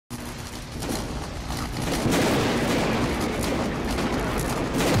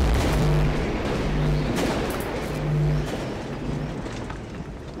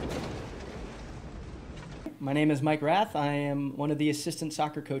My name is Mike Rath. I am one of the assistant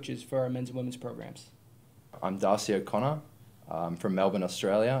soccer coaches for our men's and women's programs. I'm Darcy O'Connor. I'm from Melbourne,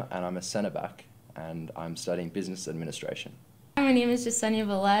 Australia, and I'm a centre back, and I'm studying business administration. Hi, my name is Jasenia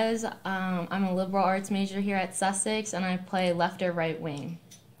Velez. I'm a liberal arts major here at Sussex, and I play left or right wing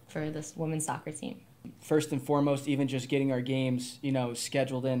for this women's soccer team. First and foremost, even just getting our games,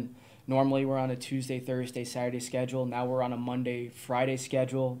 scheduled in. Normally we're on a Tuesday, Thursday, Saturday schedule. Now we're on a Monday, Friday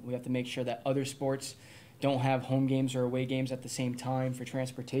schedule. We have to make sure that other sports don't have home games or away games at the same time for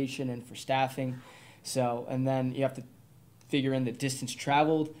transportation and for staffing. So, and then you have to figure in the distance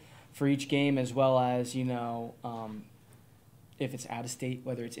traveled for each game, as well as, if it's out of state,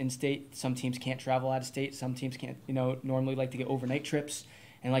 whether it's in state. Some teams can't travel out of state. Some teams can't, normally like to get overnight trips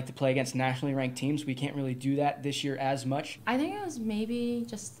and like to play against nationally ranked teams. We can't really do that this year as much. I think it was maybe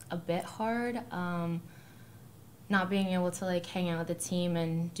just a bit hard, not being able to hang out with the team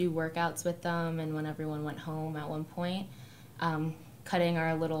and do workouts with them, and when everyone went home at one point, cutting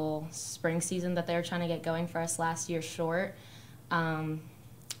our little spring season that they were trying to get going for us last year short. I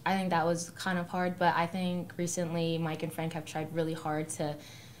think that was kind of hard, but I think recently Mike and Frank have tried really hard to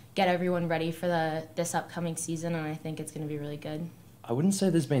get everyone ready for this upcoming season, and I think it's going to be really good. I wouldn't say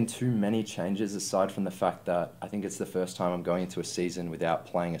there's been too many changes aside from the fact that I think it's the first time I'm going into a season without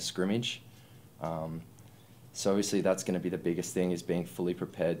playing a scrimmage. So obviously that's going to be the biggest thing, is being fully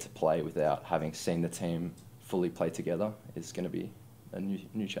prepared to play without having seen the team fully play together is going to be a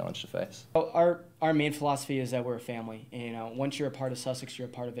new challenge to face. Our main philosophy is that we're a family. Once you're a part of Sussex, you're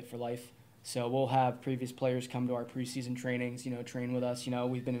a part of it for life. So we'll have previous players come to our preseason trainings, train with us.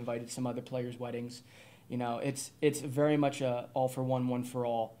 We've been invited to some other players' weddings. It's very much a all for one, one for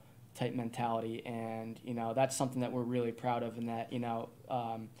all type mentality, and that's something that we're really proud of. And that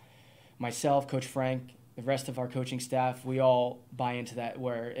myself, Coach Frank, the rest of our coaching staff, we all buy into that.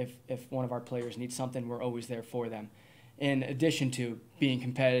 Where if one of our players needs something, we're always there for them. In addition to being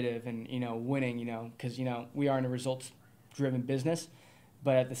competitive and winning, because we are in a results-driven business,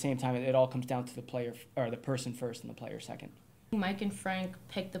 but at the same time, it all comes down to the player or the person first and the player second. Mike and Frank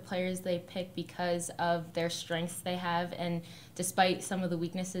pick the players they pick because of their strengths they have, and despite some of the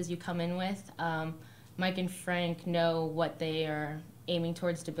weaknesses you come in with, Mike and Frank know what they are aiming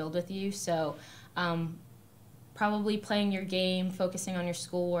towards to build with you. So probably playing your game, focusing on your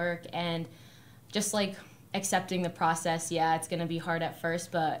schoolwork, and just accepting the process. Yeah, it's going to be hard at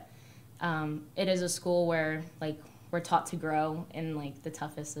first, but it is a school where we're taught to grow in the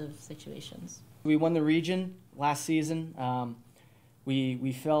toughest of situations. We won the region last season.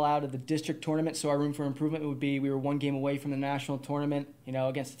 We fell out of the district tournament, so our room for improvement would be we were one game away from the national tournament,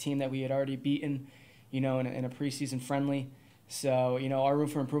 against a team that we had already beaten, in a preseason friendly. So, our room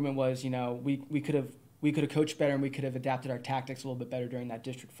for improvement was, we could have coached better, and we could have adapted our tactics a little bit better during that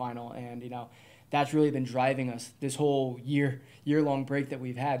district final, and that's really been driving us this whole year-long break that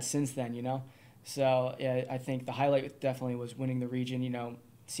we've had since then. So yeah, I think the highlight definitely was winning the region.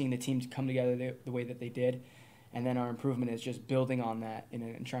 Seeing the teams come together the way that they did, and then our improvement is just building on that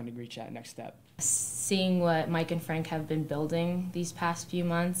and trying to reach that next step. Seeing what Mike and Frank have been building these past few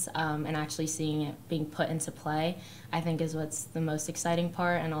months, and actually seeing it being put into play, I think is what's the most exciting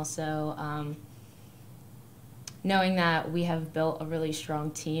part, and also knowing that we have built a really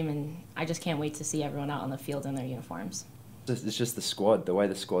strong team, and I just can't wait to see everyone out on the field in their uniforms. It's just the squad, the way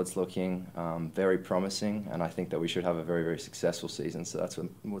the squad's looking, very promising, and I think that we should have a very, very successful season, so that's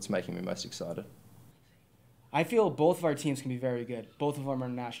what's making me most excited. I feel both of our teams can be very good. Both of them are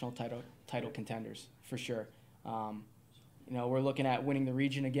national title contenders, for sure. We're looking at winning the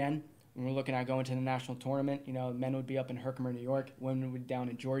region again, and we're looking at going to the national tournament. Men would be up in Herkimer, New York, women would be down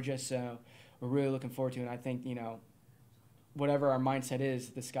in Georgia, so we're really looking forward to it, and I think, whatever our mindset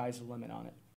is, the sky's the limit on it.